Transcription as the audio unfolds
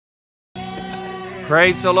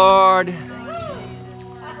Praise the Lord.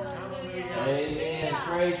 Amen.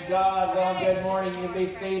 Praise God. Well, good morning. You can be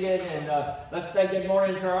seated, and let's say good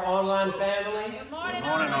morning to our online family. Good morning,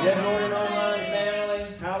 Good morning, online family.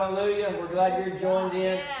 Hallelujah. We're glad you're joined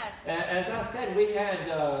in. Yes. As I said, we had,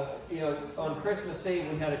 on Christmas Eve,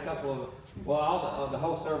 we had a couple of, the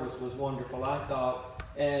whole service was wonderful, I thought.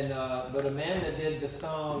 And but Amanda did the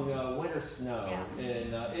song Winter Snow,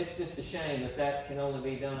 and it's just a shame that can only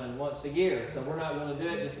be done once a year. So we're not going to do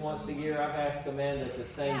it just once a year. I've asked Amanda to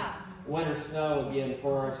sing Winter Snow again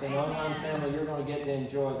for us, and online family, you're going to get to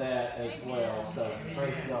enjoy that as well. So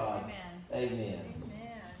praise God. Amen.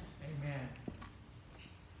 Amen.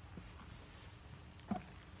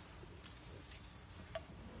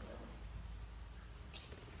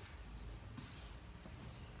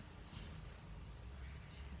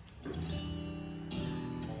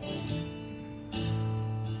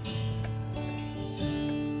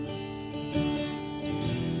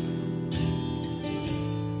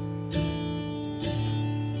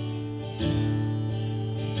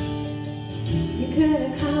 Could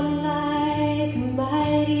have come like a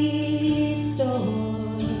mighty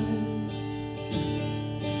storm,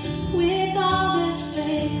 with all the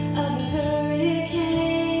strength of a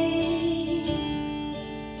hurricane.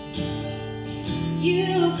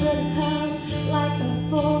 You could have come like a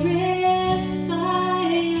forest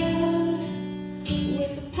fire,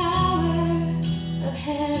 with the power of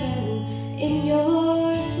heaven in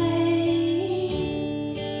your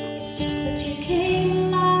flame. But you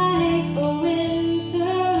came like a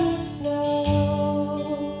winter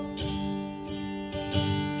snow,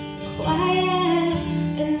 quiet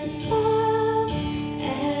and soft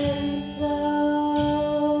and slow,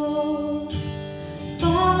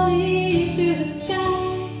 falling through the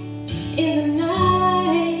sky in the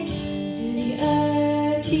night to the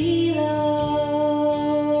earth below.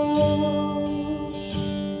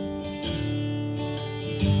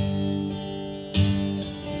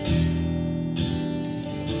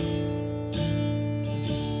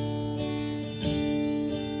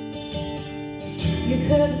 You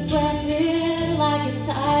could have swept in like a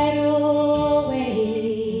tidal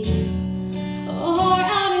wave, or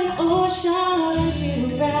out an ocean to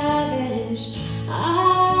ravish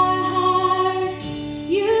our hearts.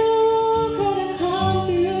 You could have come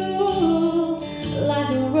through like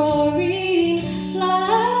a roaring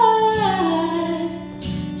flood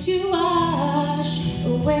to wash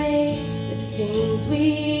away the things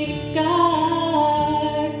we've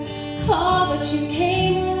scarred. Oh, but you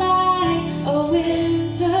came like a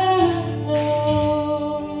winter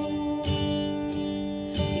snow.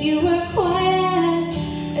 You were quiet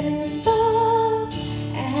and soft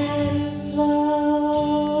and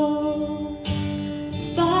slow,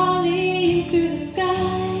 falling through the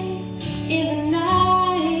sky in the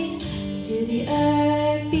night to the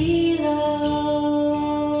earth below.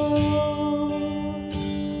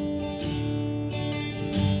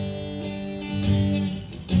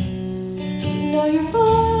 No, your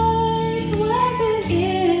voice wasn't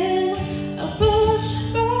in a bush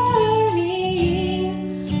burning.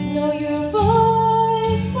 No, your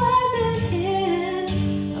voice wasn't in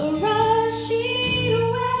a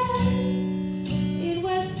rushing wind. It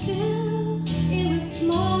was still, it was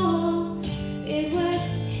small, it was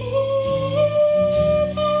hidden.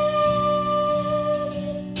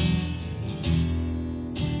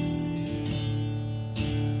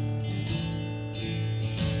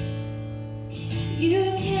 You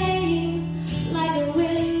came like a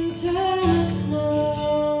winter snow.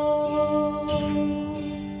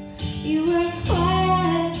 You were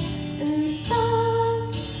quiet and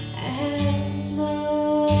soft and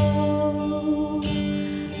slow,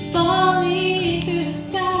 falling through the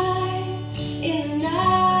sky in the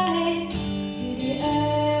night to the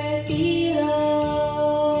earth below.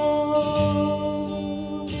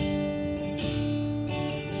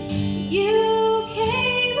 You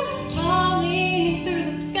came falling through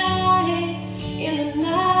the sky in the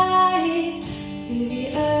night to the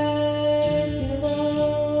earth below.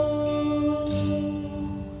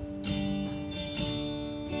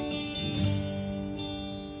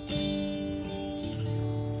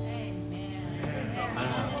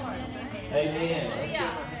 Amen. Let's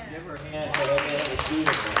give her a hand for that. That was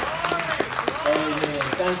beautiful. Amen.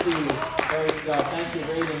 Thank you. Praise God. Thank you,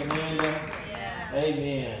 reading, Amanda.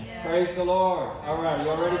 Amen. Praise the Lord. All right, you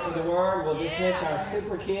all ready for the word? We'll dismiss our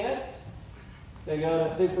super kids. They go to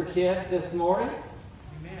super kids this morning.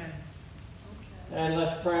 Amen. And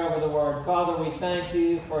let's pray over the word. Father, we thank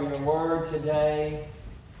you for your word today.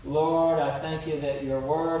 Lord, I thank you that your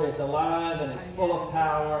word is alive and it's full of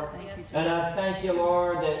power. And I thank you,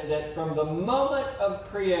 Lord, that from the moment of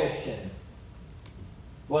creation,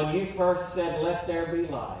 when you first said, "Let there be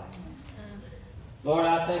light." Lord,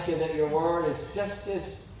 I thank you that your word is just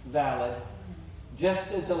as valid,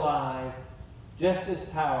 just as alive, just as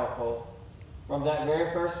powerful from that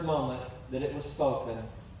very first moment that it was spoken.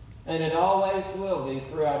 And it always will be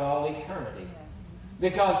throughout all eternity.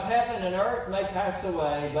 Because heaven and earth may pass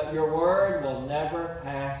away, but your word will never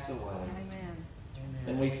pass away. Amen.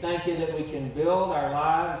 And we thank you that we can build our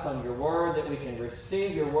lives on your word, that we can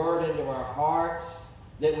receive your word into our hearts,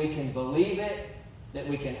 that we can believe it, that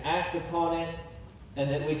we can act upon it, and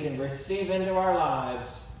that we can receive into our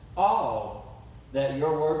lives all that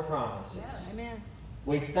your word promises. Yes. Amen.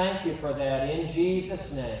 We thank you for that in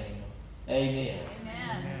Jesus' name. Amen.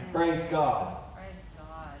 Amen. Praise God. Praise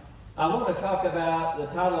God. I want to talk about, the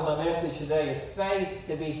title of my message today is Faith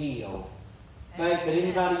to be Healed. Faith, could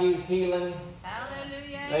anybody use healing?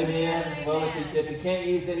 Hallelujah. Amen. Well, if you can't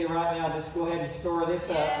use any right now, just go ahead and store this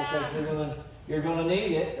up because you're gonna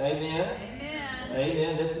need it. Amen. Amen.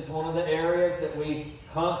 Amen. This is one of the areas that we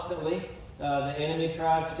constantly, the enemy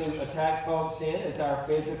tries to attack folks in, is our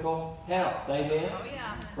physical health. Amen. Oh,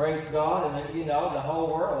 yeah. Praise God. And then, the whole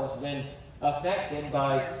world has been affected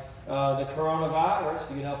by the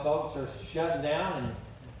coronavirus. Folks are shutting down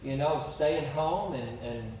and, staying home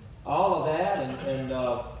and all of that. And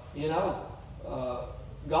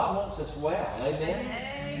God wants us well. Amen.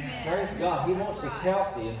 Amen. Praise God. He wants us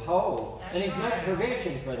healthy and whole. And He's made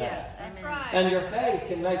provision for that. Yes. That's Amen. right. And your faith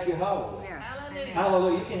can make you whole. Yes. Hallelujah. Amen.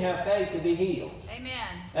 Hallelujah. You can have faith to be healed. Amen.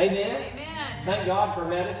 Amen. Amen. Thank God for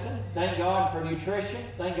medicine. Thank God for nutrition.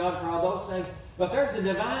 Thank God for all those things. But there's a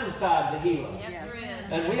divine side to healing. Yes, there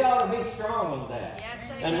is. And we ought to be strong on that. Yes,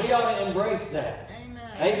 amen. And we ought to embrace that. Amen.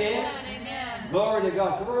 Amen. Amen. Glory to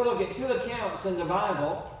God. So we're going to look at two accounts in the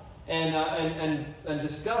Bible and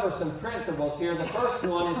discover some principles here. The first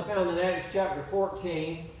one is found in Acts chapter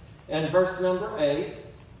 14 and verse number 8.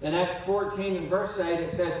 In Acts 14 and verse 8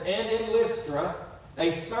 it says, "And in Lystra a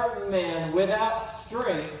certain man without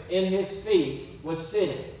strength in his feet was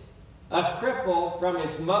sitting, a cripple from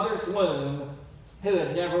his mother's womb, who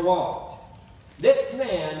had never walked. This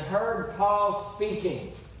man heard Paul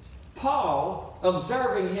speaking. Paul,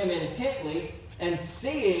 observing him intently and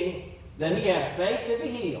seeing that he had faith to be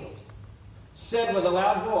healed, said with a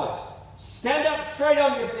loud voice, 'Stand up straight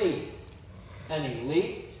on your feet.' And he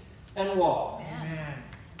leaped and walked." Amen.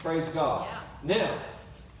 Praise God. Yeah. Now,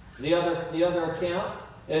 the other account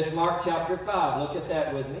is Mark chapter 5. Look at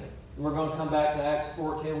that with me. We're going to come back to Acts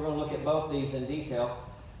 14. We're going to look at both these in detail.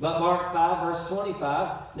 But Mark 5, verse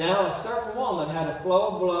 25, "Now a certain woman had a flow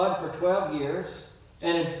of blood for 12 years,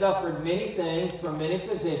 and had suffered many things from many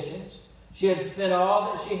physicians. She had spent all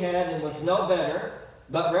that she had and was no better,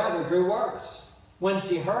 but rather grew worse. When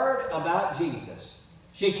she heard about Jesus,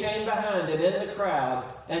 she came behind him in the crowd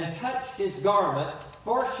and touched his garment,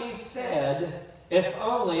 for she said, 'If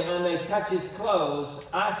only I may touch his clothes,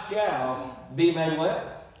 I shall be made well.'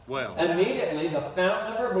 Well, Immediately the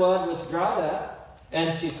fountain of her blood was dried up,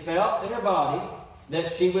 and she felt in her body that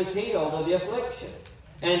she was healed of the affliction.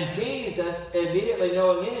 And Jesus, immediately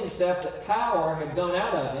knowing in himself that power had gone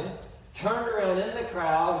out of him, turned around in the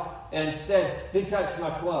crowd and said, 'Who touched my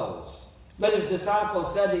clothes?' But his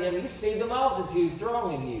disciples said to him, 'You see the multitude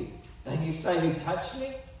thronging you, and you say, "Who touched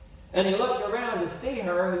me?" And he looked around to see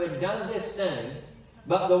her who had done this thing.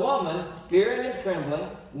 But the woman, fearing and trembling,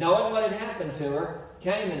 knowing what had happened to her,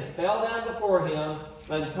 came and fell down before him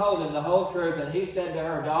and told him the whole truth. And he said to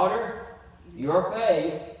her, 'Daughter, your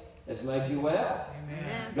faith has made you well.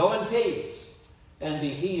 Amen. Go in peace and be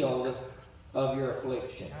healed of your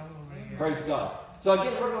affliction.'" Hallelujah. Praise God. So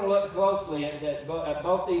again, we're going to look closely at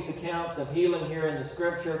both these accounts of healing here in the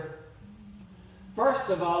Scripture. First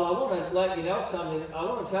of all, I want to let you know something. I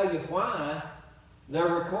want to tell you why they're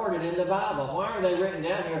recorded in the Bible. Why are they written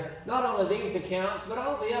down here? Not only these accounts, but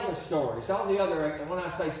all the other stories. All the other, when I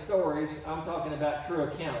say stories, I'm talking about true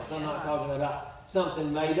accounts. I'm not talking about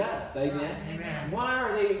something made up. Amen. Amen. Why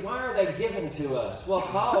are they given to us? Well,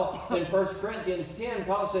 Paul, in 1 Corinthians 10,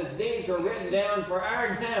 Paul says these are written down for our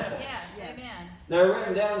examples. Yes. Yes. Amen. They're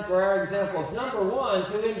written down for our examples. Number one,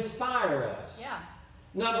 to inspire us. Yeah.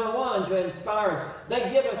 Number one, to inspire us. They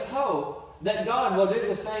give us hope that God will do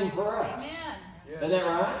the same for us. Amen. Isn't that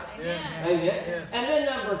right? Amen. Amen. Yes. And then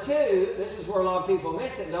number two, this is where a lot of people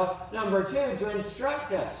miss it though. Number two, to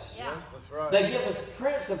instruct us. Yeah. that's right. They give us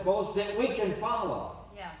principles that we can follow.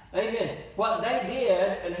 Yeah. Amen. What they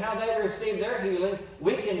did and how they received their healing,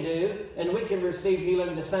 we can do, and we can receive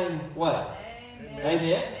healing the same way. Amen. Amen.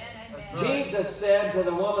 Amen. That's right. Jesus said to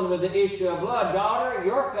the woman with the issue of blood, "Daughter,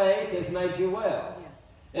 your faith has made you well." Yes.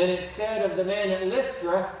 And it said of the man at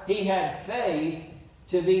Lystra, he had faith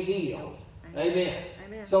to be healed. Amen.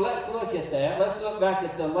 So let's look at that. Let's look back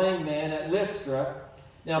at the lame man at Lystra.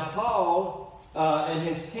 Now Paul and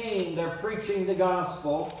his team, they're preaching the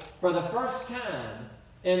gospel for the first time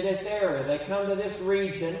in this area. They come to this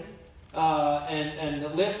region,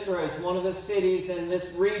 and Lystra is one of the cities in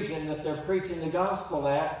this region that they're preaching the gospel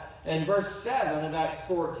at. And verse 7 of Acts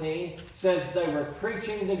 14 says they were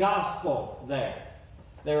preaching the gospel there.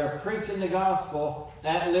 They were preaching the gospel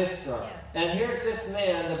at Lystra. Yes. And here's this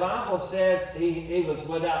man, the Bible says he was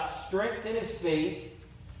without strength in his feet.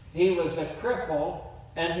 He was a cripple,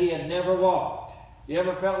 and he had never walked. You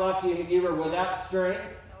ever felt like you were without strength?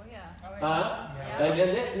 Oh, yeah. Huh? Yeah. And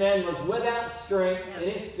then this man was without strength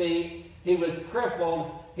in his feet. He was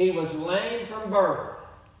crippled. He was lame from birth.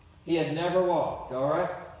 He had never walked, all right?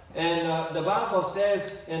 And the Bible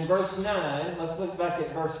says in verse 9, let's look back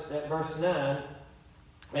at verse 9.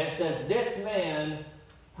 And it says, this man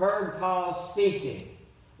heard Paul speaking.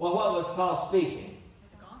 Well, what was Paul speaking?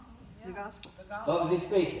 The gospel. What was he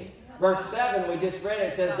speaking? Verse 7, we just read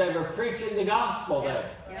it, says they were preaching the gospel there.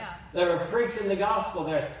 Yeah. They were preaching the gospel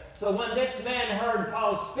there. So when this man heard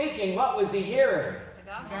Paul speaking, what was he hearing?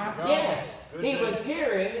 The gospel. Yes, he was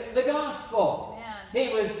hearing the gospel. Man.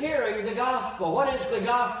 He was hearing the gospel. What is the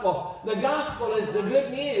gospel? The gospel is the good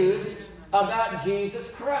news about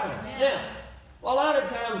Jesus Christ. Now, a lot of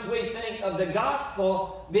times we think of the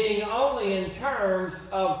gospel being only in terms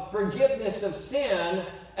of forgiveness of sin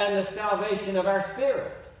and the salvation of our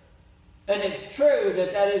spirit. And it's true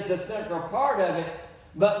that that is a central part of it,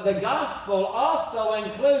 but the gospel also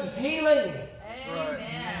includes healing.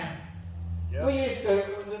 Amen. We used to,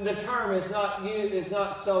 the term is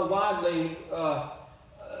not so widely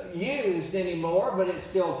used anymore, but it's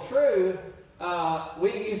still true.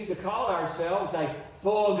 We used to call ourselves a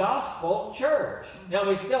full gospel church. Now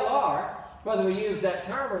we still are, whether we use that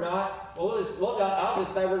term or not. I'll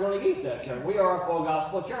just say we're going to use that term. We are a full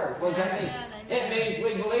gospel church. What does that mean? It means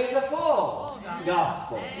we believe the full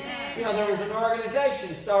gospel. You know, there was an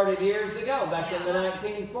organization started years ago, back in the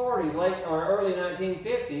 1940s, late or early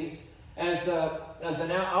 1950s, as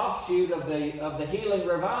an offshoot of the healing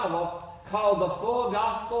revival, called the Full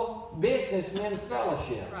Gospel Businessmen's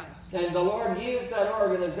Fellowship. Right. And the Lord used that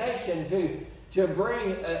organization to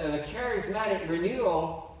bring a charismatic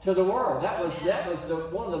renewal to the world. That was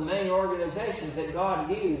one of the main organizations that God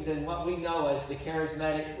used in what we know as the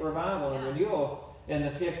charismatic revival and renewal in the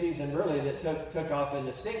 50s, and really that took off in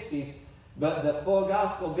the 60s. But the Full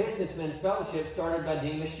Gospel Businessmen's Fellowship started by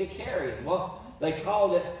Demas Shakarian. Well, they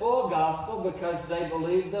called it Full Gospel because they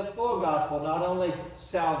believed the full gospel, not only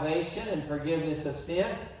salvation and forgiveness of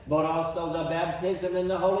sin, but also the baptism in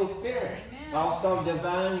the Holy Spirit. Amen. Also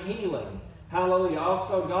divine healing. Hallelujah.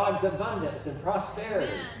 Also God's abundance and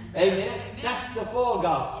prosperity. Amen. That's the full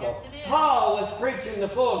gospel. Yes, it is. Paul was preaching the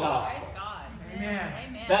full gospel. Praise God.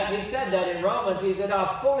 Amen. In fact, he said that in Romans. He said,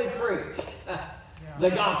 I fully preached the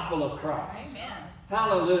gospel of Christ. Amen.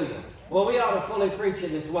 Hallelujah. Well, we ought to fully preach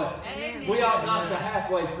it as well. Amen. We ought not to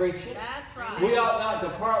halfway preach it. That's right. We ought not to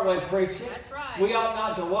partway preach it. That's right. We ought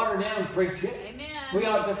not to water down preach it. Amen. We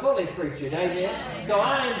ought to fully preach it. Amen. Amen. So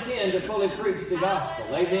I intend to fully preach the gospel.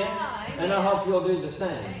 Amen. Hallelujah. And I hope you'll do the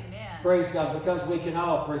same. Amen. Praise God, because we can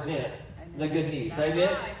all present the good news. Amen.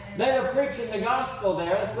 right. They were preaching the gospel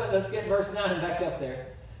there. Let's get verse 9 back up there.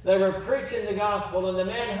 They were preaching the gospel, and the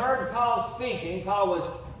man heard Paul speaking. Paul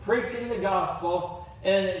was preaching the gospel.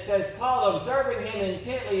 And it says, Paul, observing him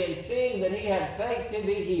intently and seeing that he had faith to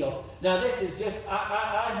be healed. Now this is just,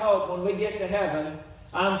 I hope when we get to heaven,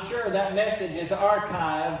 I'm sure that message is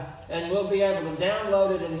archived and we'll be able to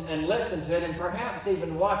download it and listen to it and perhaps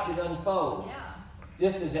even watch it unfold. Yeah.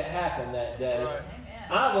 Just as it happened that day. Amen.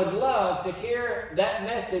 I would love to hear that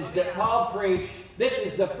message that Paul preached. This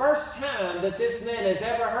is the first time that this man has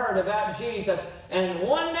ever heard about Jesus. And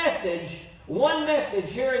one message,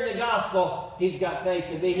 hearing the gospel, he's got faith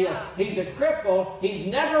to be healed. Yeah. He's a cripple. He's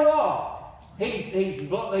never walked. He's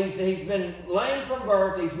been lame from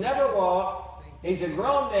birth. He's never walked. He's a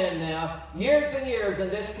grown man now, years and years in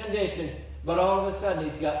this condition. But all of a sudden,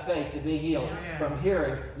 he's got faith to be healed Yeah. from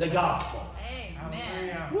hearing the gospel. Amen.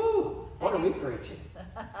 Hallelujah. Woo! What are we preaching?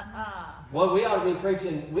 Well, we ought to be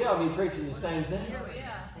preaching the same thing.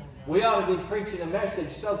 Yeah. We ought to be preaching a message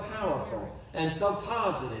so powerful and so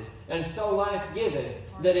positive and so life-giving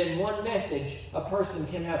that in one message a person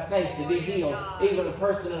can have faith to be healed, even a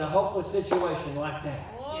person in a hopeless situation like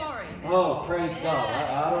that. Glory. Oh, praise God.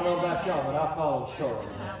 I don't know about y'all, but I've fallen short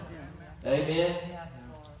of that. Amen? Yes,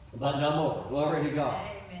 Lord. But no more. Glory to God.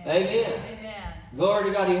 Amen. Amen. Amen.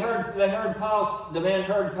 Glory to God. The man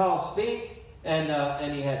heard Paul speak,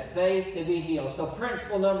 and he had faith to be healed. So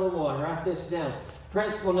principle number 1, write this down.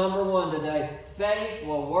 Principle number 1 today. Faith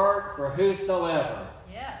will work for whosoever.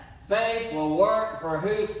 Yes. Faith will work for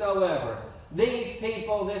whosoever. These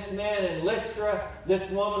people, this man in Lystra, this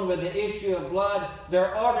woman with the issue of blood,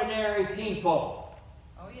 they're ordinary people.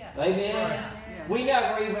 Oh, yeah. Amen? Yeah. We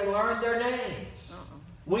never even learned their names.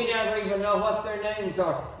 We never even know what their names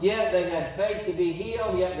are. Yet they had faith to be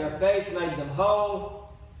healed, yet their faith made them whole.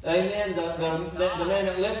 Amen. The man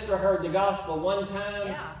at Lystra heard the gospel one time.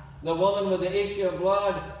 Yeah. The woman with the issue of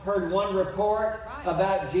blood heard one report Right.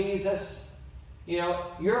 about Jesus. You know,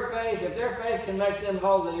 your faith, if their faith can make them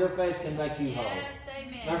whole, then your faith can make you whole. Yes,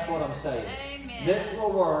 amen. That's what I'm saying. Amen. This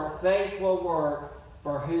will work. Faith will work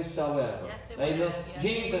for whosoever. Yes, it will. Amen. Yes,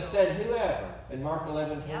 Jesus it will. said, whoever, in Mark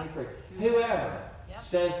 11:23, whoever Yep.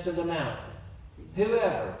 says to the mountain,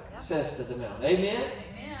 whoever Yep. says to the mountain. Amen?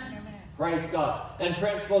 Amen. Praise God. And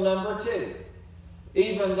principle number 2,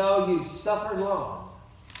 even though you've suffered long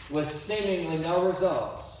with seemingly no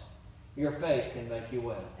results, your faith can make you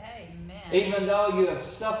well. Amen. Even though you have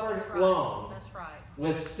suffered That's right. long That's right.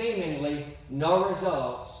 with seemingly no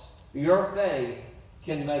results, your faith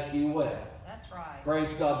can make you well. That's right.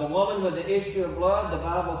 Praise God. The woman with the issue of blood, the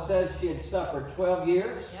Bible says she had suffered 12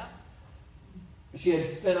 years. Yep. She had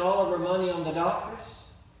spent all of her money on the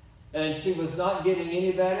doctors, and she was not getting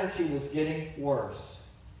any better. She was getting worse.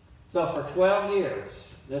 So for 12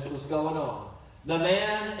 years, this was going on. The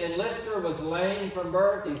man in Lystra was lame from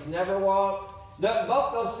birth. He's never walked.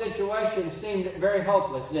 Both those situations seemed very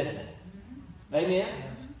hopeless, didn't it? Amen?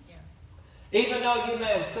 Even though you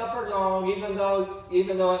may have suffered long, even though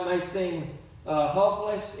it may seem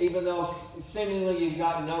hopeless, even though seemingly you've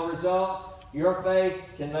gotten no results, your faith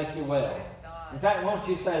can make you well. Praise God. In fact, won't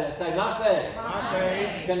you say that? Say, my faith My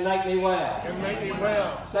faith can make me well. can make me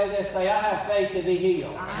well. Say this, say, I have faith to be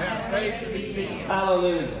healed. I have faith to be healed.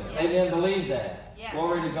 Hallelujah. Yes. Amen. Believe that. Yes.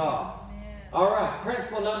 Glory to God. All right,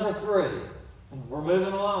 principle number 3. We're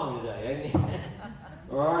moving along today. Amen.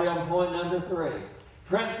 We're already on point number 3.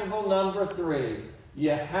 Principle number 3.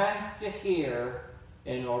 You have to hear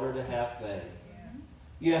in order to have faith.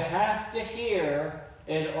 You have to hear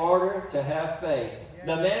in order to have faith.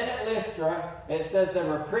 The man at Lystra, it says they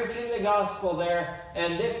were preaching the gospel there,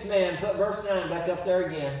 and this man, put verse 9 back up there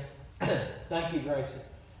again. Thank you, Gracie.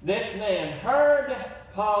 This man heard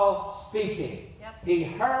Paul speaking. Yep. He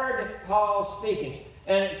heard Paul speaking.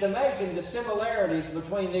 And it's amazing the similarities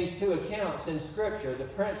between these two accounts in Scripture, the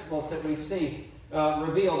principles that we see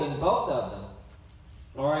revealed in both of them.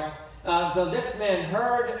 All right? So this man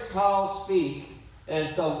heard Paul speak, and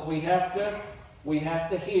so we have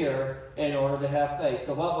to hear in order to have faith.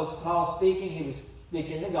 So what was Paul speaking? He was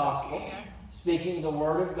speaking the gospel, speaking the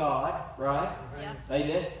word of God, right? Yep.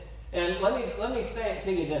 Amen. And let me say it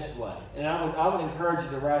to you this way, and I would encourage you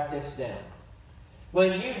to write this down.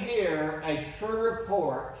 When you hear a true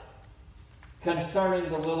report concerning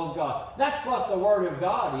the will of God, that's what the Word of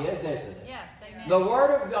God is, isn't it? Yes, amen. The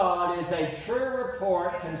Word of God is a true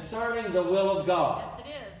report concerning the will of God. Yes, it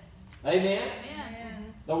is. Amen?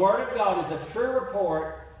 Amen. The Word of God is a true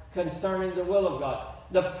report concerning the will of God.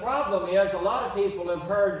 The problem is a lot of people have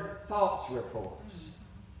heard false reports.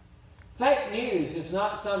 Fake news is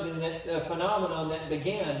not something a phenomenon that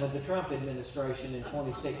began with the Trump administration in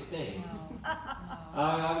 2016.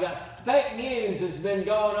 Fake news has been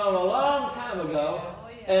going on a long time ago. Oh,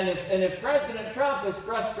 yeah. And if President Trump is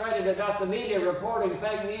frustrated about the media reporting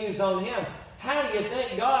fake news on him, how do you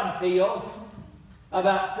think God feels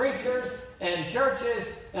about preachers and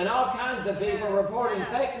churches and all kinds of people reporting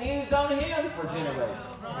fake news on him for generations?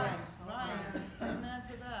 Right. Amen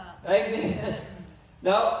to that. Amen.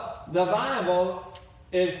 No, the Bible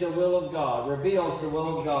is the will of God, reveals the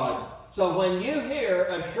will of God. So when you hear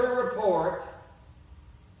a true report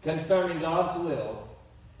concerning God's will,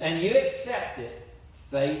 and you accept it,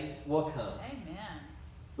 faith will come. Amen.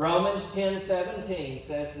 Romans 10:17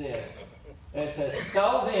 says this. It says,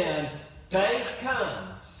 so then faith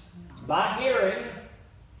comes by hearing,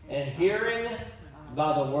 and hearing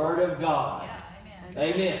by the word of God. Yeah,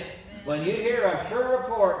 amen. Amen. When you hear a true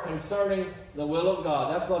report concerning the will of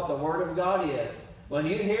God, that's what the Word of God is. When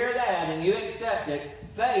you hear that and you accept it,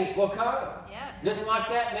 faith will come. Yes. Just like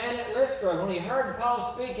that man at Lystra, when he heard Paul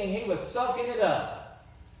speaking, he was soaking it up.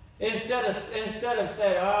 Instead of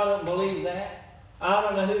saying, oh, I don't believe that. I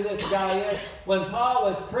don't know who this guy is. When Paul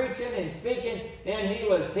was preaching and speaking, and he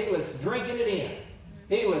was drinking it in.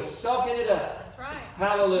 He was soaking it up. That's right.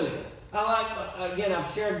 Hallelujah.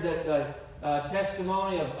 I've shared the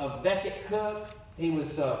testimony of Beckett Cook. He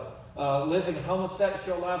was living a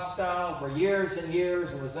homosexual lifestyle for years and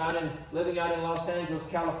years, and was living out in Los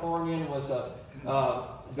Angeles, California, and was a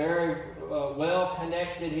very well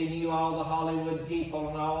connected. He knew all the Hollywood people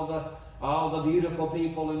and all the beautiful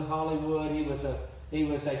people in Hollywood. He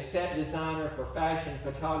was a set designer for fashion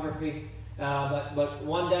photography. But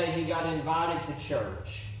one day he got invited to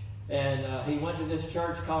church. And he went to this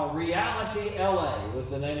church called Reality LA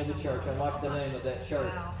was the name of the church. I like the name of that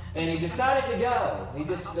church. Wow. And he decided to go. He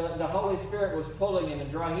just the Holy Spirit was pulling him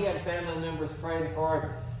and drawing. He had family members praying for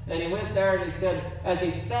him. And he went there and he said, as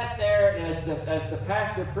he sat there and as the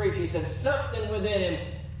pastor preached, he said something within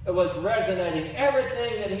him was resonating.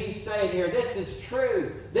 Everything that he's saying here, this is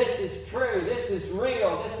true, this is true, this is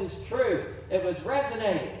real, this is true. It was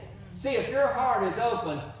resonating. See, if your heart is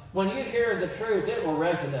open, when you hear the truth, it will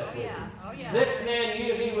resonate with you. Oh, yeah. This man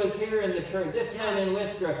knew he was hearing the truth. This man in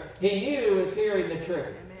Lystra, he knew he was hearing the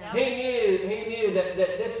truth. Amen. He knew that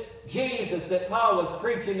this Jesus that Paul was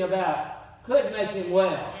preaching about could make him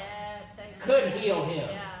well, Yes, amen. could heal him,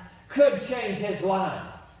 Yeah. could change his life.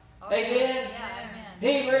 Oh, Amen? Yeah,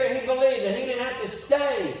 amen. He believed that he didn't have to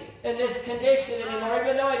stay in this condition anymore,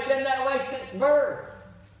 even though he'd been that way since birth.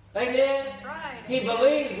 Amen? That's right. He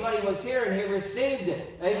believed what he was hearing. He received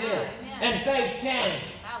it. Amen. Amen. And faith came.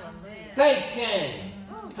 Hallelujah. Faith came.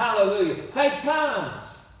 Hallelujah. Faith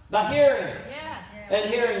comes by hearing, Yes. and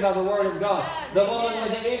hearing by the word of God. Yes, The amen. woman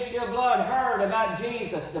with the issue of blood heard about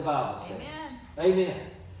Jesus, the Bible says. Amen.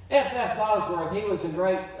 F.F. Bosworth, he was a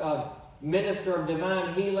great minister of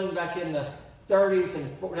divine healing back in the 30s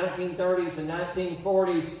and 1930s and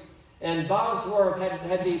 1940s. And Bosworth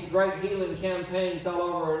had these great healing campaigns all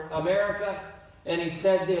over America. And he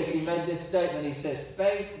said this, he made this statement. He says,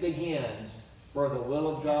 faith begins where the will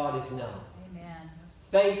of God is known. Amen.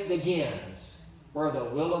 Faith begins where the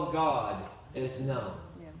will of God is known.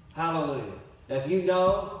 Hallelujah. If you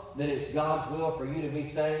know that it's God's will for you to be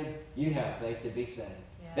saved, you have faith to be saved.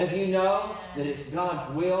 Yeah. If you know that it's God's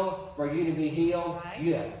will for you to be healed, Right.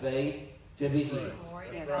 you have faith to be healed. Glory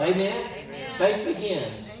to Yes. God. Amen? Amen. Faith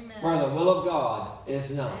begins Amen. where the will of God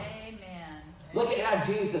is known. Amen. Look at how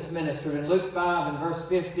Jesus ministered in Luke 5 and verse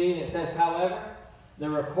 15. It says, however, the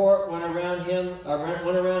report went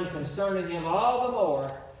around concerning him all the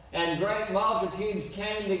more, and great multitudes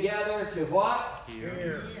came together to what?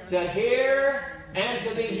 Here. To hear and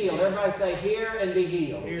to be healed. Everybody say, hear and be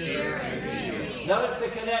healed. Hear and be healed. Notice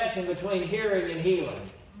the connection between hearing and healing.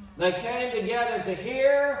 They came together to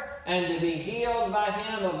hear and to be healed by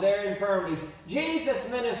him of their infirmities. Jesus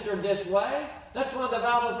ministered this way. That's why the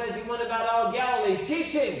Bible says he went about all Galilee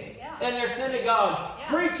teaching in their synagogues,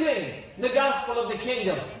 preaching the gospel of the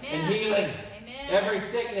kingdom and healing every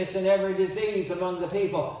sickness and every disease among the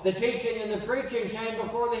people. The teaching and the preaching came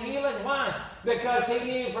before the healing. Why? Because he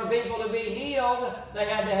knew for people to be healed, they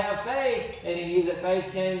had to have faith, and he knew that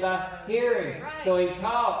faith came by hearing. So he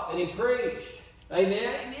taught and he preached.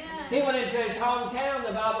 Amen? He went into his hometown.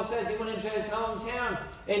 The Bible says he went into his hometown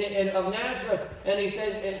of Nazareth, and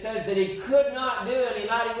it says that he could not do any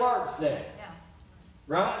mighty works there.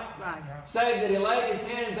 Right? Right. Save that he laid his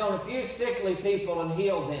hands on a few sickly people and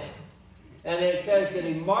healed them. And it says that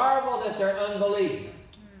he marveled at their unbelief.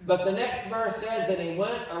 But the next verse says that he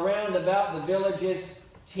went around about the villages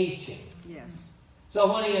teaching. Yes.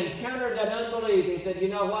 So when he encountered that unbelief, he said, you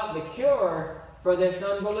know what? The cure for this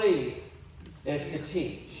unbelief is to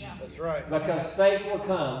teach. That's right. Because faith will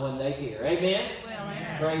come when they hear. Amen? Well,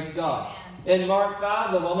 amen. Praise God. In Mark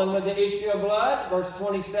 5, the woman with the issue of blood, verse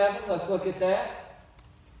 27, let's look at that.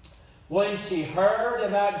 When she heard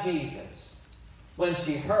about Jesus,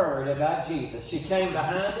 she came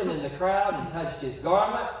behind him in the crowd and touched his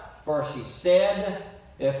garment, for she said,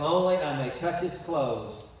 if only I may touch his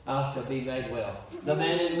clothes, I shall be made well. The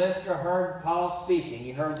man in Lystra heard Paul speaking.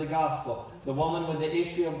 He heard the gospel. The woman with the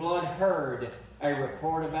issue of blood heard a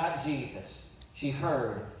report about Jesus. She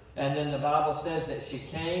heard. And then the Bible says that she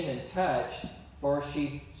came and touched, for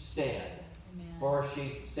she said. Amen. For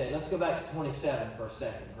she said. Let's go back to 27 for a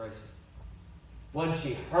second, Grace. When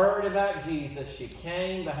she heard about Jesus, she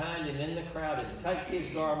came behind him in the crowd and touched his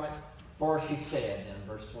garment, for she said, in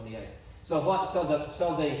verse 28. So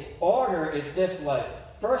the order is this way.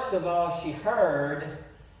 First of all, she heard,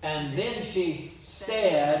 and then she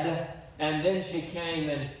said, and then she came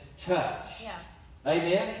and touched. Yeah.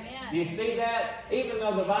 Amen? Amen. You see that? Even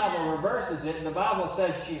though the Bible reverses it, the Bible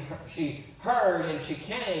says she heard and she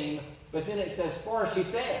came, but then it says, for she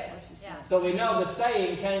said. Yeah. So we know the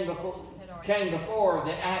saying came before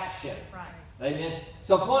the action. Right. Amen.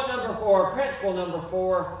 So point number 4, principle number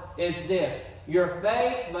 4 is this. Your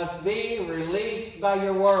faith must be released by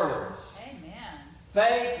your words. Amen.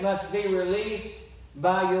 Faith must be released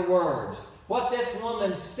by your words. What this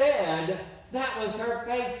woman said, that was her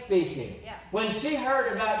faith speaking. Yeah. When she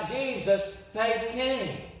heard about Jesus, faith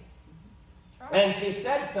came. And she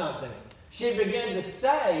said something. She began to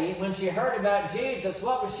say, when she heard about Jesus,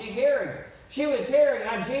 what was she hearing? She was hearing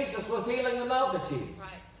how Jesus was healing the multitudes.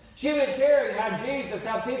 Right. She was hearing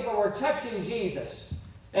how people were touching Jesus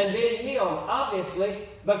and being healed, obviously,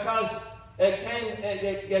 because it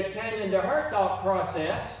came into her thought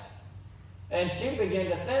process, and she began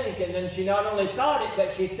to think, and then she not only thought it,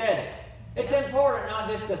 but she said it. It's important not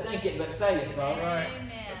just to think it, but say it, folks. Right.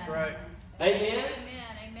 Amen. That's right. Amen? Amen.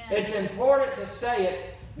 Amen. It's important to say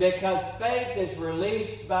it because faith is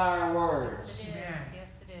released by our words. Yes, it is.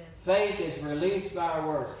 Yes, it is. Faith is released by our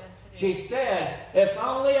words. Yes, it is. She said, if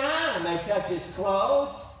only I may touch his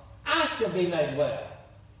clothes, I shall be made well.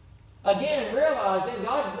 Again, realizing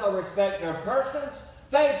God's no respecter of persons.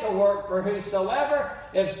 Faith will work for whosoever.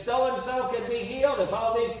 If so-and-so could be healed, if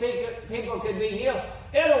all these people could be healed,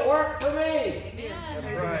 it'll work for me. Amen.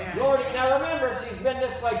 That's right. Lord, now remember, she's been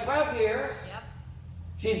this way 12 years. Yep.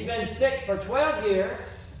 She's been sick for 12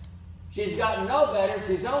 years. She's gotten no better.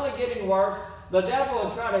 She's only getting worse. The devil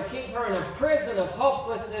will try to keep her in a prison of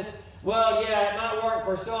hopelessness. Well, yeah, it might work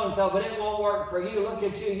for so-and-so, but it won't work for you. Look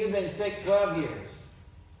at you. You've been sick 12 years.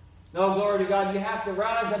 No, glory to God. You have to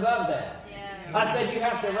rise above that. Yes. I said you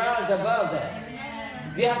have to rise above that.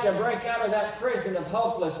 Amen. You have to break out of that prison of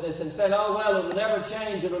hopelessness and say, oh, well, it'll never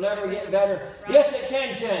change. It'll never get better. Right. Yes, it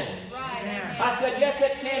can change. Right. Amen. I said, yes,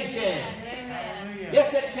 it can change. Amen.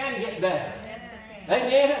 Yes, it can get better. Yes, it can.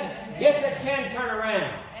 Amen. Yes, it can turn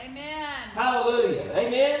around. Amen. Hallelujah.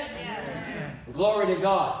 Amen. Yes. Glory to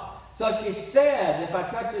God. So she said, if I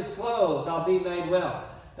touch his clothes, I'll be made well.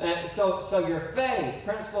 So your faith,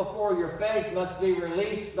 principle 4, your faith must be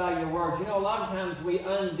released by your words. You know, a lot of times we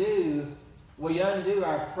undo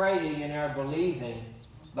our praying and our believing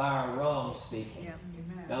by our wrong speaking. Yep.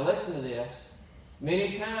 Now listen to this.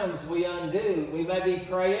 Many times we may be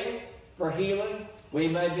praying for healing, we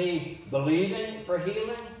may be believing for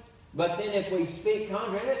healing, but then if we speak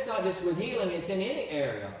contrary, and it's not just with healing, it's in any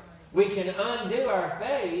area. We can undo our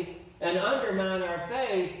faith and undermine our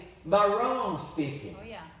faith by wrong speaking. Oh,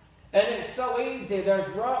 yeah. And it's so easy.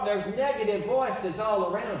 There's negative voices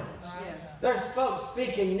all around us. Yes. There's folks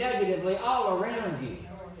speaking negatively all around you.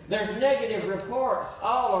 There's negative reports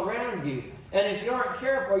all around you. And if you aren't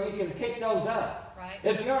careful, you can pick those up. Right.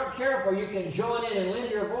 If you aren't careful, you can join in and lend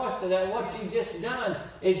your voice to that. What you've just done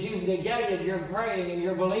is you've negated your praying and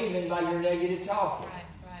your believing by your negative talking. Right.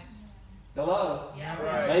 Right. Hello? Yeah.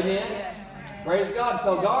 Right. Amen? Praise God.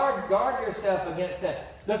 So guard yourself against that.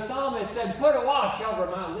 The psalmist said, put a watch over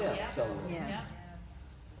my lips, O Lord. Yes. Yep.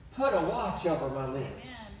 Put a watch over my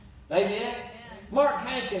lips. Amen? Amen. Mark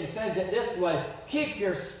Hankins says it this way, keep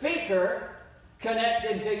your speaker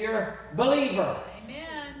connected to your believer.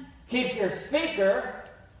 Amen. Keep your speaker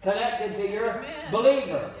connected to your Amen.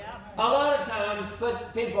 believer. Yep. A lot of times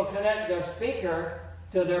people connect their speaker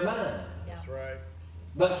to their mind. That's right.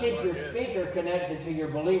 But keep your speaker connected to your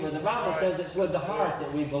believer. The Bible says it's with the heart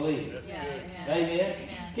that we believe. Yeah. Amen. Amen.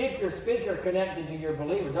 Amen. Keep your speaker connected to your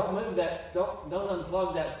believer. Don't move that. Don't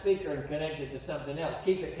unplug that speaker and connect it to something else.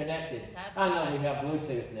 Keep it connected. That's I know right. we have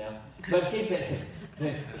Bluetooth now, but keep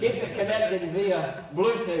it connected via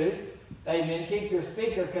Bluetooth. Amen. Keep your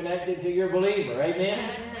speaker connected to your believer. Amen.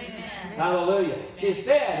 Yes. Amen. Hallelujah. She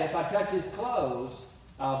said, "If I touch his clothes,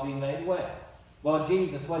 I'll be made well." Well,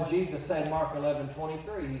 what Jesus said, Mark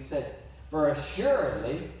 11:23, he said, "For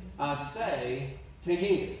assuredly I say to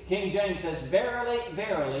you." King James says, "Verily,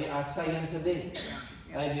 verily, I say unto thee."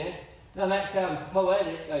 Amen. Now that sounds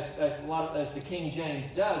poetic, as the King James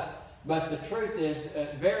does, but the truth is,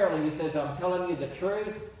 verily, he says, "I'm telling you the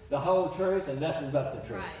truth, the whole truth, and nothing but the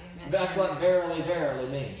truth." Right. Amen. That's what verily, verily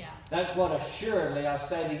means. Yeah. That's what assuredly I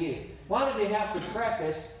say to you. Why did he have to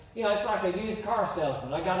preface? You know, it's like a used car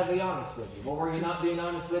salesman. I got to be honest with you. Well, were you not being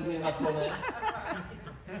honest with me up till then?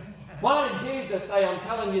 Why did Jesus say, "I'm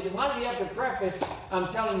telling you"? Why did he have to preface, "I'm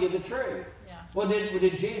telling you the truth"? Yeah. Well,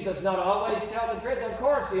 did Jesus not always tell the truth? Of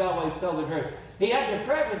course he always told the truth. He had to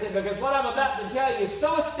preface it because what I'm about to tell you is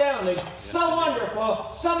so astounding, so wonderful,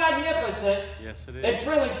 so magnificent. Yes, it is. It's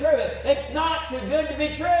really true. It's not too good to be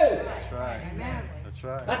true. That's right. Exactly. That's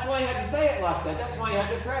right. That's why he had to say it like that. That's why he had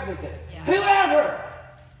to preface it. Yeah. Whoever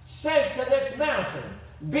says to this mountain,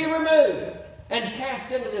 "Be removed and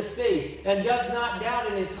cast into the sea," and does not doubt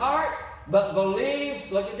in his heart, but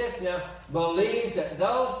believes, look at this now, believes that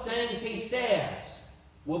those things he says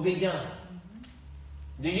will be done.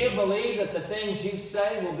 Do you believe that the things you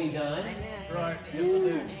say will be done? Amen. Right. Yes, I do.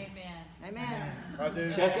 Amen. Amen. I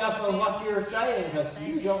do. Check up on what you're saying, because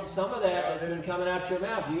you don't, some of that that's been coming out your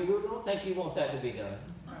mouth, you don't think you want that to be done.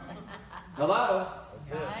 Hello?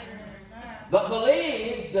 That's it. Right. But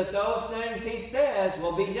believes that those things he says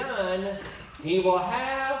will be done He will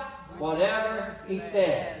have whatever He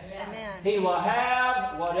says. Amen. He will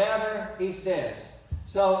have whatever He says.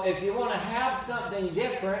 So if you want to have something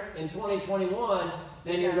different in 2021,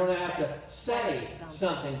 then you're going to have to say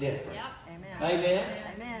something different. Yep. Amen. Amen?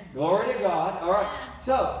 Amen. Glory to God. All right.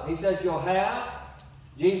 So He says you'll have.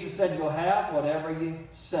 Jesus said you'll have whatever you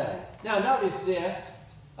say. Now notice this.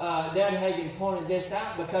 Dad Hagin pointed this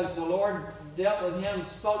out because the Lord dealt with him,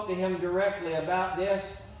 spoke to him directly about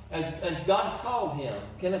this as God called him.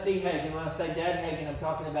 Kenneth E. Hagin. When I say Dad Hagin, I'm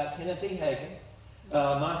talking about Kenneth E. Hagin,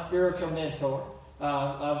 my spiritual mentor.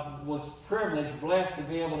 I was privileged, blessed to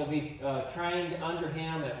be able to be trained under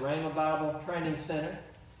him at Rhema Bible Training Center,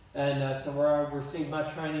 and so where I received my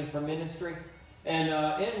training for ministry. And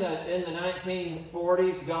in the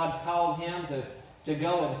 1940s, God called him to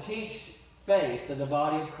go and teach faith to the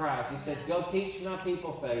body of Christ. He says, "Go teach my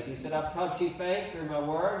people faith." He said, "I've taught you faith through my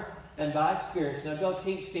word and by experience. Now go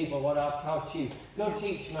teach people what I've taught you. Go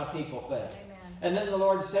teach my people faith." Amen. And then the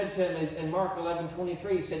Lord said to him in Mark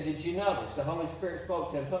 11:23, He said, "Did you notice?" The Holy Spirit spoke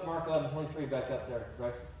to him. Put Mark 11:23 back up there,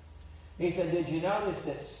 Grace. He said, "Did you notice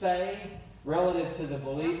that say, relative to the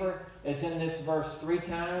believer, is in this verse 3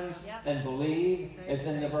 times, Yep. and believe is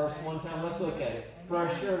in the verse 1 time?" Let's look at it. "For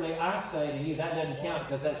surely I say to you," that doesn't count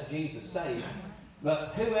because that's Jesus saying.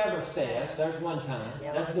 But whoever says, there's 1 time,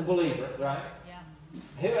 that's the believer, right? Yeah.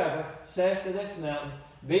 "Whoever says to this mountain,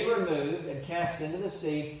 be removed and cast into the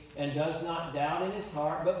sea, and does not doubt in his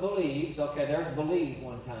heart, but believes," okay, there's believe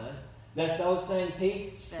 1 time, "that those things he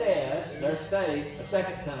says," there's say a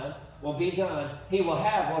 2nd time, "will be done, he will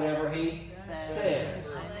have whatever he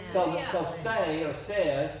says." So say or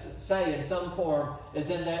says, say in some form, is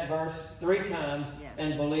in that verse 3 times,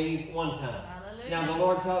 and believe 1 time. Hallelujah. Now the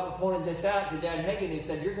Lord pointed this out to Dad Hagin. He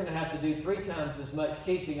said, "You're going to have to do 3 times as much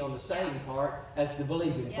teaching on the saying part as the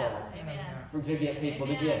believing Yeah. part Amen. to get people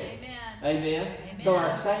to Amen. get it." Amen. Amen? Amen. So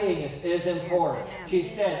our saying is important. Yes, amen. She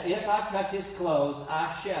said, "If I touch his clothes,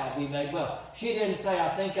 I shall be made well." She didn't say, "I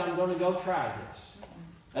think I'm going to go try this."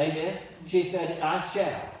 Amen? She said, "I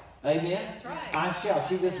shall." Amen? That's right. I shall.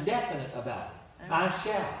 She was definite about it. I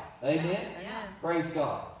shall. Amen? Yeah. Praise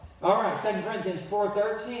God. All right, 2 Corinthians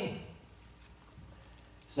 4:13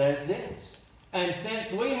 says this, "And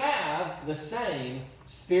since we have the same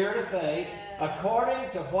spirit of faith,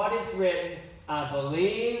 according to what is written, I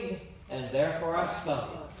believed, and therefore I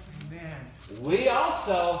spoke. We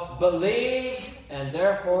also believe, and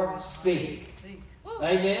therefore speak." Speak.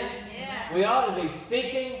 Amen? Yeah. We ought to be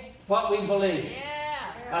speaking what we believe. Yeah.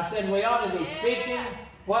 I said we ought to be speaking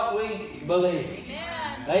what we believe.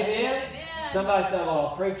 Amen. Amen? Amen. Somebody said,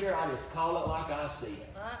 "Well, preacher, I just call it like I see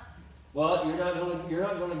it." Well, you're not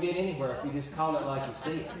going to get anywhere if you just call it like you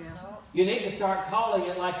see it. No. You need to start calling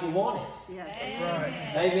it like you want it. Yes.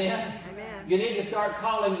 Amen. Amen? Amen. You need to start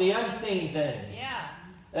calling the unseen things.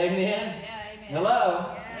 Yeah. Amen? Yeah. Amen.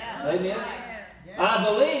 Hello? Yeah. Amen? Yes. I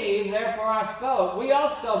believe, therefore I spoke. We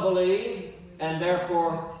also believe, and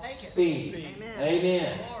therefore speak. Amen.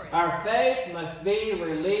 Amen. Glory. Our faith must be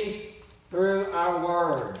released through our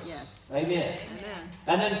words. Yes. Amen. Amen.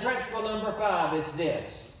 And then principle number 5 is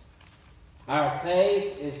this. Our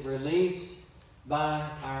faith is released by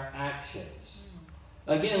our actions.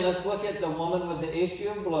 Again, let's look at the woman with the issue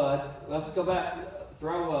of blood. Let's go back,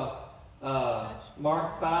 throw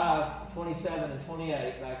Mark 5, 27 and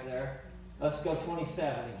 28 back there. Let's go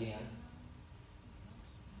 27 again.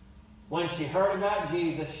 "When she heard about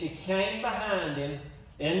Jesus, she came behind him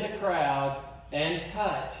in the crowd and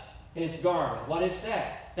touched his garment." What is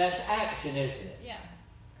that? That's action, isn't it? Yeah.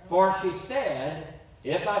 "For she said,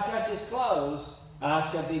 if I touch his clothes, I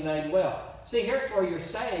shall be made well." See, here's where your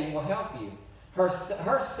saying will help you. Her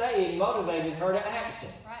saying motivated her to action.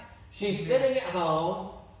 Right. She's sitting at home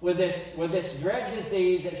with this dread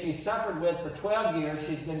disease that she suffered with for 12 years.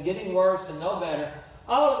 She's been getting worse and no better.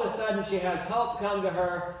 All of a sudden, she has hope come to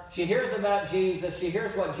her. She hears about Jesus. She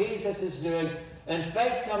hears what Jesus is doing. And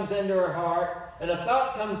faith comes into her heart. And a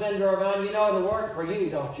thought comes into her mind, you know, it'll work for you,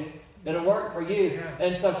 don't you? It'll work for you.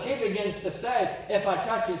 And so she begins to say, if I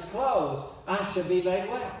touch his clothes, I shall be made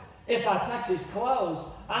well. If I touch his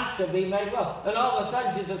clothes, I shall be made well. And all of a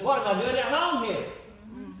sudden she says, what am I doing at home here?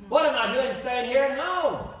 What am I doing staying here at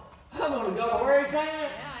home? I'm going to go to where he's at.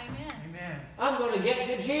 Yeah, amen. Amen. I'm going to get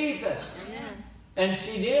to Jesus. Amen. And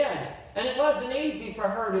she did. And it wasn't easy for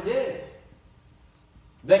her to do.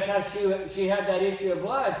 Because she had that issue of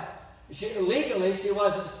blood. Legally, she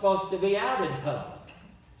wasn't supposed to be out in public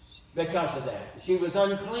because of that. She was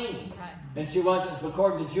unclean. Right. And she wasn't,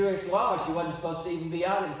 according to Jewish law, she wasn't supposed to even be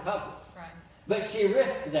out in public. Right. But she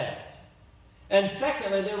risked that. And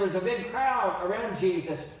secondly, there was a big crowd around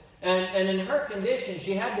Jesus. And in her condition,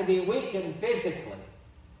 she had to be weakened physically.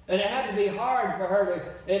 And it had to be hard for her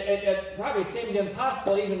to, it probably seemed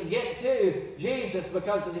impossible even to get to Jesus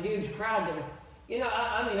because of the huge crowd.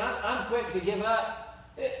 I'm quick to give up.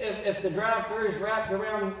 If the drive-thru is wrapped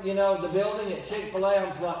around, the building at Chick-fil-A, I'm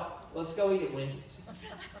just like, let's go eat at Wendy's.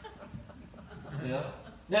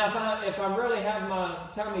 Now, if I really have my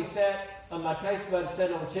tummy set, and my taste buds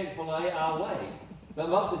set on Chick-fil-A, I'll wait. But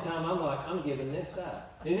most of the time, I'm like, I'm giving this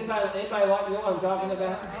up. Is anybody like what I'm talking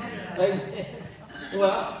about?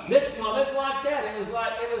 Well, this moment's like that. It was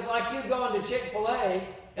like you going to Chick-fil-A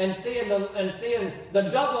and seeing the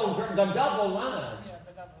double line.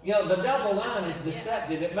 The double line is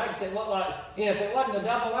deceptive. It makes it look like, if it wasn't a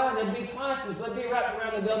double line, it'd be twice as, they'd be wrapped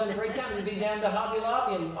around the building 3 times. It'd be down to Hobby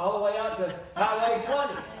Lobby and all the way out to Highway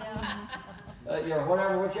 20.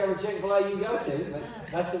 Whichever Chick-fil-A you go to, but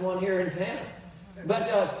that's the one here in town. But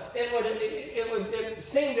it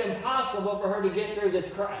seemed impossible for her to get through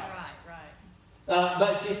this crowd.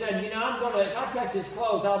 But she said, if I touch his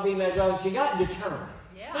clothes, I'll be made well. And she got determined.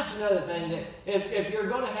 Yeah. That's another thing, that if you're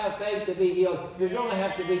going to have faith to be healed, you're going to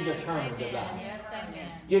have to be determined about it. Yes,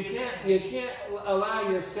 amen. You can't allow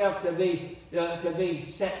yourself to be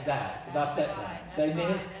set back by setbacks.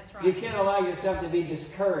 Amen. That's right. You can't allow yourself to be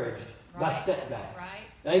discouraged by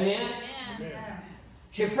setbacks. Right. Amen.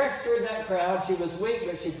 She pressed through that crowd. She was weak,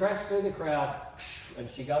 but she pressed through the crowd,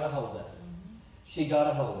 and she got a hold of it. She got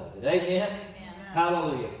a hold of it. Amen.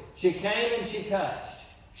 Hallelujah. She came and she touched.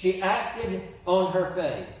 She acted on her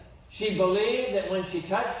faith. She believed that when she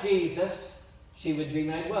touched Jesus, she would be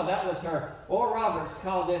made well. That was her. Oral Roberts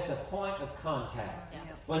called this a point of contact.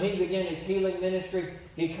 When he began his healing ministry,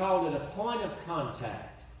 he called it a point of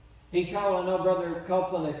contact. I know Brother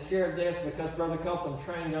Copeland has shared this because Brother Copeland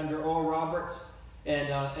trained under Oral Roberts. I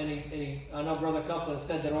know Brother Copeland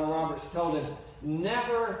said that Oral Roberts told him,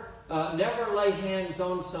 never lay hands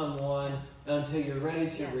on someone until you're ready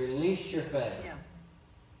to release your faith. Yeah.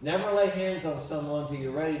 Never lay hands on someone until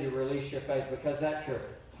you're ready to release your faith, because that's your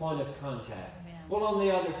point of contact. Amen. Well, on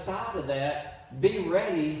the other side of that, be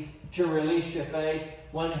ready to release your faith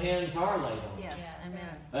when hands are laid on you. Yes.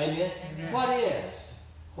 Amen. Amen. Amen.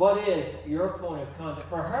 What is your point of contact?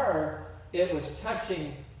 For her, it was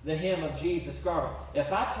touching the hem of Jesus' garment.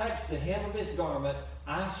 If I touch the hem of his garment,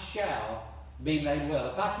 I shall be made well.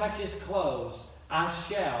 If I touch his clothes, I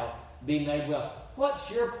shall be made well. What's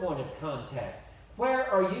your point of contact? Where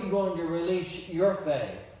are you going to release your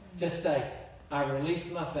faith to say, I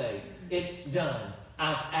release my faith. It's done.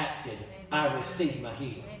 I've acted. I receive my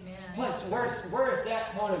healing. Where's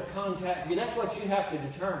that point of contact for you? That's what you have to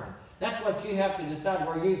determine. That's what you have to decide.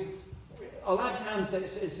 A lot of times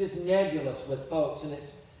it's just nebulous with folks, and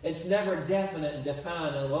it's never definite and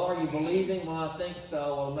defined. And, well, are you believing? Well, I think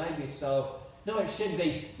so. Well, maybe so. No, it should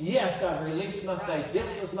be, yes, I've released my faith.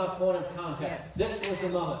 This was my point of contact. Yes. This was the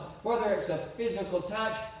moment. Whether it's a physical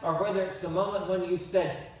touch or whether it's the moment when you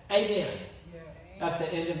said, amen, at the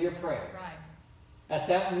end of your prayer. Right. At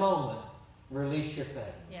that moment, release your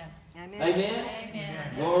faith. Yes. Amen?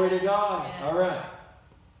 Amen. Glory to God. Yes. All right.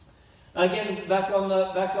 Again, back on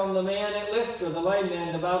the man at Lystra, the lame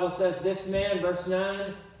man, the Bible says this man, verse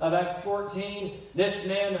 9 of Acts 14, this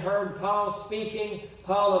man heard Paul speaking,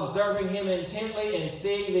 Paul observing him intently and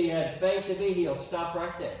seeing that he had faith to be healed. Stop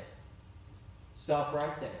right there. Stop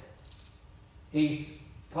right there.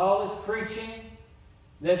 Paul is preaching.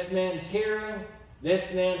 This man's hearing.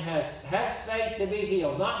 This man has faith to be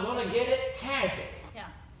healed. Not going to get it, has it. Yeah.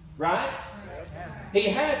 Right? He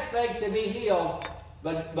has faith to be healed.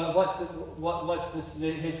 But what's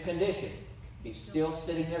his condition? He's still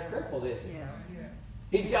sitting there crippled, isn't he? Yeah.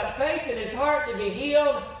 He's got faith in his heart to be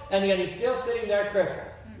healed, and yet he's still sitting there crippled.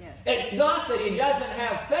 Yes. It's not that he doesn't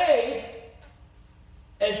have faith.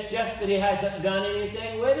 It's just that he hasn't done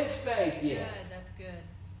anything with his faith yet. Good. That's good.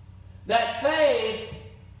 That faith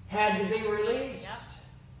had to be released.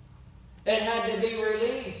 Yep. It had to be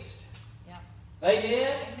released. Yep.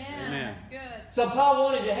 Amen? Amen. That's good. So Paul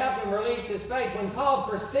wanted to help him release his faith. When Paul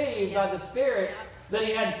perceived by the Spirit that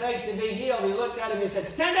he had faith to be healed, he looked at him and said,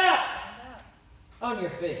 stand up on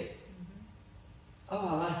your feet. Mm-hmm. Oh,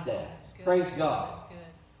 I like that. Praise God.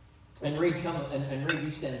 And Reed, you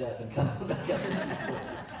stand up and come back up.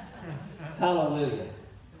 Hallelujah.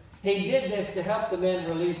 He did this to help the man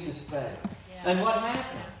release his faith. Yeah. And what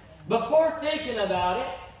happened? Before thinking about it,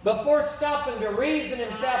 before stopping to reason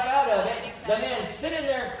himself out of it, the man's sitting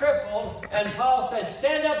there crippled, and Paul says,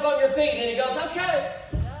 stand up on your feet. And he goes, okay.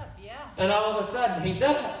 And all of a sudden, he's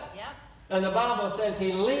up. And the Bible says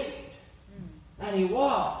he leaped and he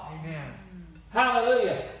walked. Amen.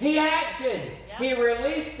 Hallelujah. He acted He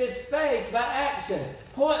released his faith by action.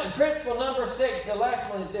 Principle number 6, the last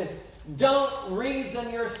one, is this: don't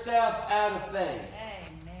reason yourself out of faith.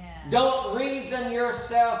 Amen. Don't reason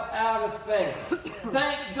yourself out of faith.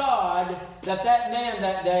 Thank God that man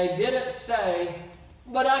that day didn't say,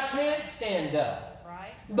 but I can't stand up.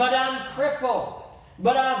 Right? But I'm crippled.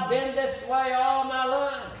 But I've been this way all my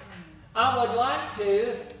life. I would like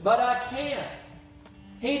to, but I can't.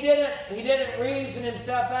 He didn't reason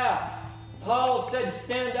himself out. Paul said,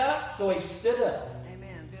 stand up, so he stood up.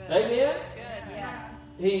 Amen. Good. Amen? Good, yes.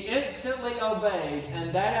 He instantly obeyed,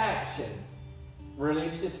 and that action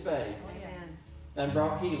released his faith Amen. and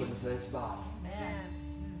brought healing to his body.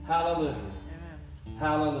 Amen. Hallelujah. Amen.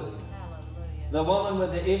 Hallelujah. Hallelujah. The woman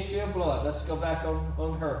with the issue of blood. Let's go back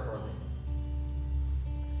on her for a minute.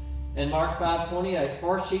 In Mark 5:28,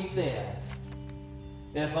 for she said,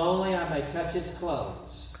 if only I may touch his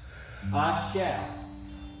clothes, I shall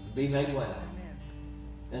be made well. Amen.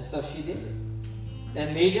 And so she did it.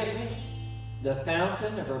 Immediately, the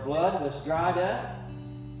fountain of her blood was dried up,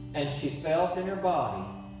 and she felt in her body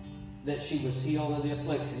that she was healed of the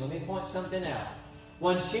affliction. Let me point something out.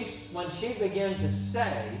 When she began to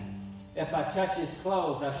say, if I touch his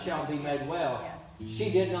clothes, I shall be made well,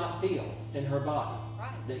 she did not feel in her body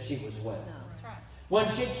Right. that she was well. That's right. When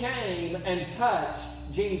she came and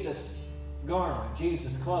touched Jesus' garment,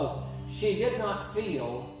 Jesus' clothes, she did not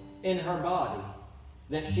feel in her body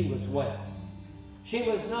that she was well. She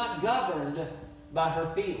was not governed by her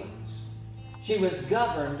feelings. She was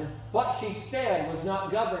governed, what she said was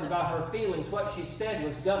not governed by her feelings. What she said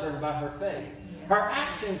was governed by her faith. Her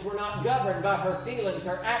actions were not governed by her feelings.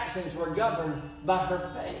 Her actions were governed by her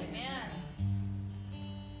faith. Amen.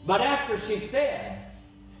 But after she said,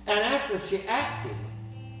 and after she acted,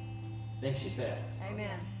 then she felt.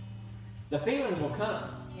 Amen. The feeling will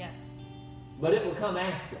come, Yes. but it will come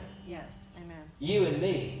after. Yes. Amen. You and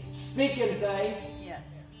me speak in faith Yes.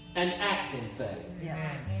 and act in faith.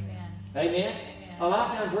 Yes. Amen. Amen? A lot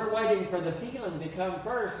of times we're waiting for the feeling to come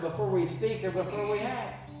first before we speak or before we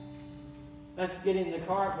act. That's getting the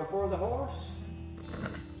cart before the horse.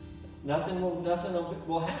 Nothing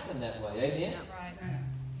will happen that way. Amen? Right.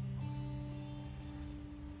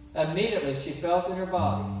 Immediately she felt in her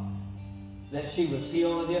body that she was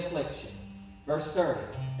healed of the affliction. Verse 30.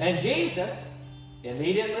 And Jesus,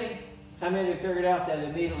 immediately, how many of you figured out that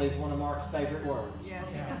immediately is one of Mark's favorite words? Yes.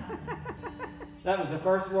 That was the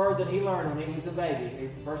first word that he learned when he was a baby.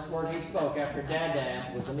 The first word he spoke after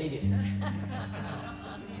Dada was immediately.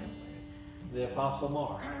 The Apostle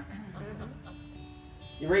Mark.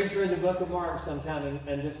 You read through the book of Mark sometime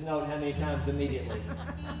and just note how many times immediately.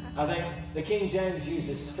 I think the King James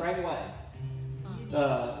uses straightway.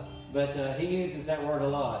 But he uses that word a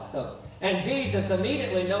lot. So, and Jesus,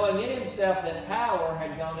 immediately knowing in himself that power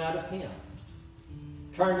had gone out of him,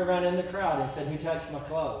 turned around in the crowd and said, who touched my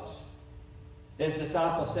clothes? His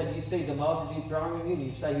disciples said, you see the multitude thronging you?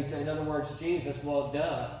 You say, in other words, Jesus, well,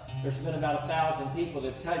 duh. There's been about 1,000 people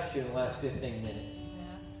that have touched you in the last 15 minutes.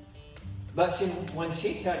 But when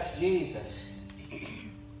she touched Jesus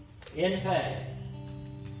in faith,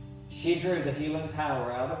 she drew the healing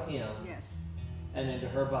power out of him Yes. and into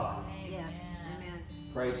her body. Yes. Amen.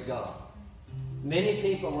 Praise God. Many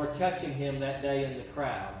people were touching him that day in the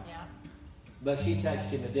crowd, Yeah. but she touched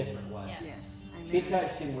him a different way. Yes. Yes. Amen. She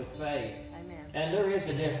touched him with faith. Amen. And there is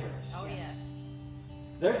a difference. Oh, yes.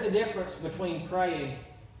 There's a difference between praying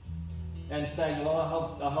and saying,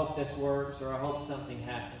 well, I hope this works, or I hope something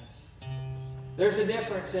happens. There's a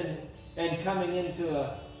difference in coming into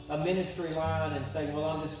a ministry line and saying, well,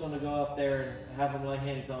 I'm just going to go up there and have them lay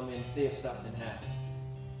hands on me and see if something happens.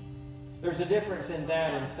 There's a difference in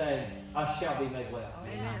that and saying, I shall be made well. Oh,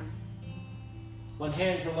 yeah. Amen. When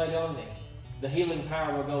hands are laid on me, the healing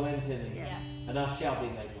power will go into me, Yes. and I shall be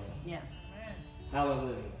made well. Yes.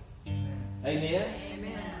 Hallelujah. Amen?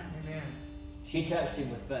 Amen. She touched him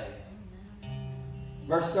with faith.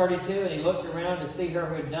 Verse 32, and he looked around to see her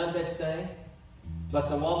who had done this thing. But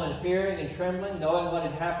the woman, fearing and trembling, knowing what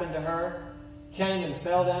had happened to her, came and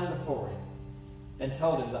fell down before him and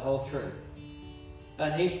told him the whole truth.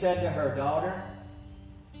 And he said to her, daughter,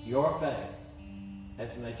 your faith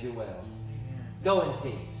has made you well. Go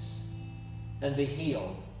in peace and be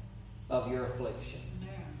healed of your affliction.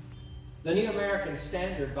 The New American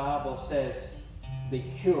Standard Bible says, be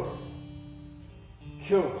cured.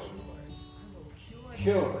 Cured.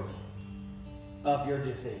 Cured of your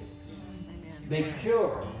disease. Amen. Be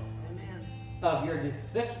cured Amen. of your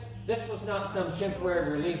disease. This was not some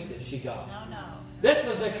temporary relief that she got. No, no. This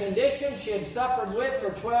was a condition she had suffered with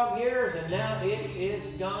for 12 years, and now it is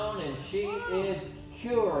gone, and she is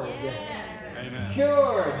cured. Yes. Amen.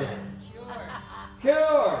 Cured.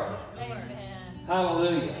 cured. Amen.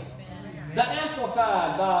 Hallelujah. Amen. The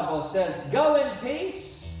Amplified Bible says, go in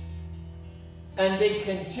peace and be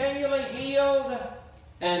continually healed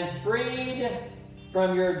and freed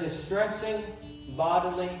from your distressing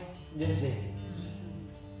bodily disease.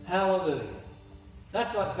 Hallelujah.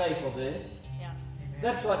 That's what faith will do. Yeah.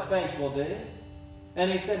 That's what faith will do. And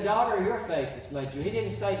he said, daughter, your faith has made you. He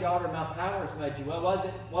didn't say, daughter, my power has made you. Well,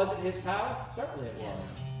 was it his power? Certainly it was.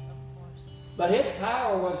 Yes, of course. But his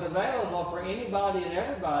power was available for anybody and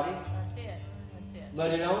everybody. That's it. That's it.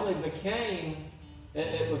 But it only became,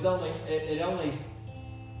 it only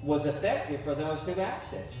was effective for those who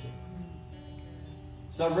accessed it.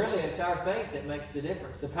 So really, it's our faith that makes the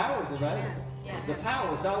difference. The power is available. Yeah. The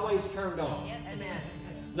power is always turned on. Yes, it Amen.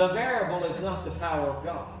 is. The variable is not the power of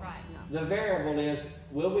God. Right. The variable is,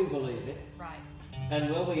 will we believe it, Right. and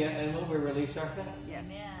will we release our faith? Yes.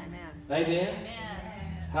 Amen. Amen. Amen.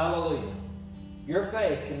 Amen. Hallelujah. Your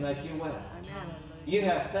faith can make you well. Amen. You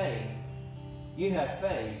have faith. You have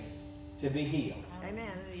faith to be healed.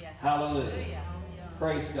 Amen. Hallelujah. Hallelujah.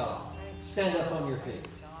 Praise God. Stand up on your feet.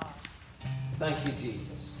 Thank you,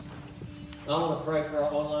 Jesus. I want to pray for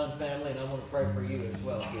our online family, and I want to pray for you as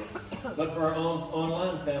well here. But for our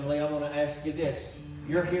online family, I want to ask you this.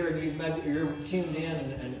 You're here and you're tuned in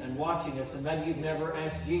and watching us, and maybe you've never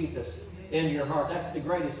asked Jesus into your heart. That's the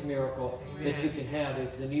greatest miracle that you can have,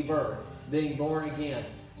 is the new birth, being born again.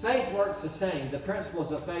 Faith works the same. The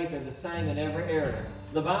principles of faith are the same in every area.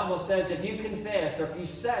 The Bible says if you confess or if you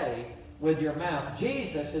say with your mouth,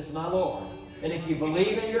 Jesus is my Lord, and if you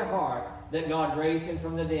believe in your heart that God raised him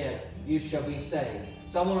from the dead, you shall be saved.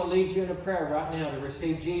 So I want to lead you in a prayer right now to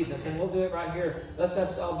receive Jesus, and we'll do it right here. Let's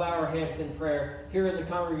all bow our heads in prayer here in the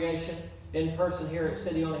congregation, in person here at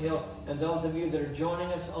City on a Hill, and those of you that are joining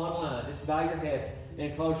us online, just bow your head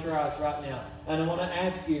and close your eyes right now. And I want to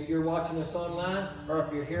ask you, if you're watching us online or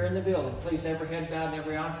if you're here in the building, please every head bowed and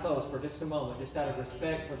every eye closed for just a moment, just out of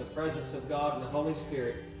respect for the presence of God and the Holy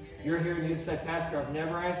Spirit. You're here and you'd say, Pastor, I've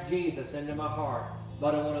never asked Jesus into my heart,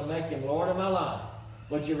 but I want to make him Lord of my life.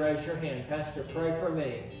 Would you raise your hand? Pastor, pray for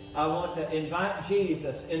me. I want to invite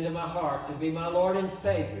Jesus into my heart to be my Lord and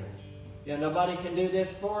Savior. You know, nobody can do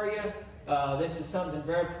this for you. This is something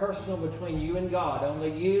very personal between you and God.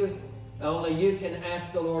 Only you can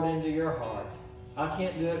ask the Lord into your heart. I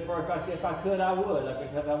can't do it for you. If I could, I would,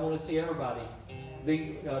 because I want to see everybody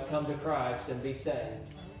come to Christ and be saved.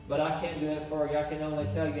 But I can't do it for you. I can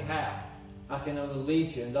only tell you how. I can only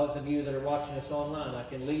lead you. And those of you that are watching us online, I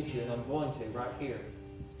can lead you, and I'm going to right here.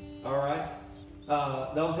 All right?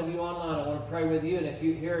 Those of you online, I want to pray with you. And if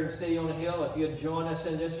you're here in City on the Hill, if you'd join us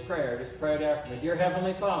in this prayer, just pray it after me. Dear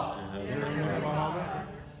Heavenly Father,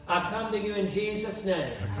 I come to you in Jesus'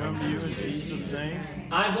 name. I come to you in Jesus' name.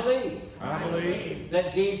 I believe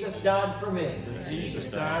that Jesus died for me. That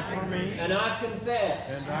Jesus died for me. And I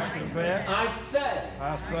confess. I say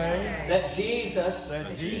that Jesus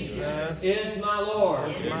is my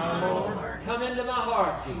Lord. Come into my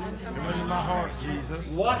heart, Jesus. Come into my heart, Jesus.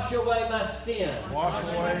 Wash away my sin. Wash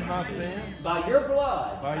away my sin. By your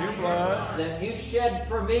blood. By your blood. That you shed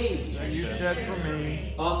for me. That you shed for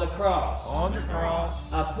me. On the cross. On the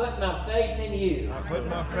cross. I put my faith in you. I put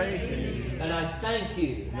my faith in you. And I thank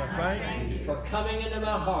you. And I thank you for coming into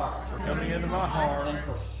my heart. for coming into my heart. And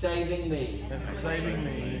for saving me. And for saving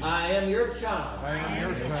me. I am your child. I am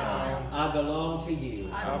your child. I belong to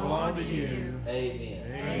you. I belong to you. Amen.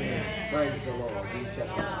 Amen. Praise the Lord. He shall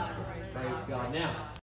Praise God. Now,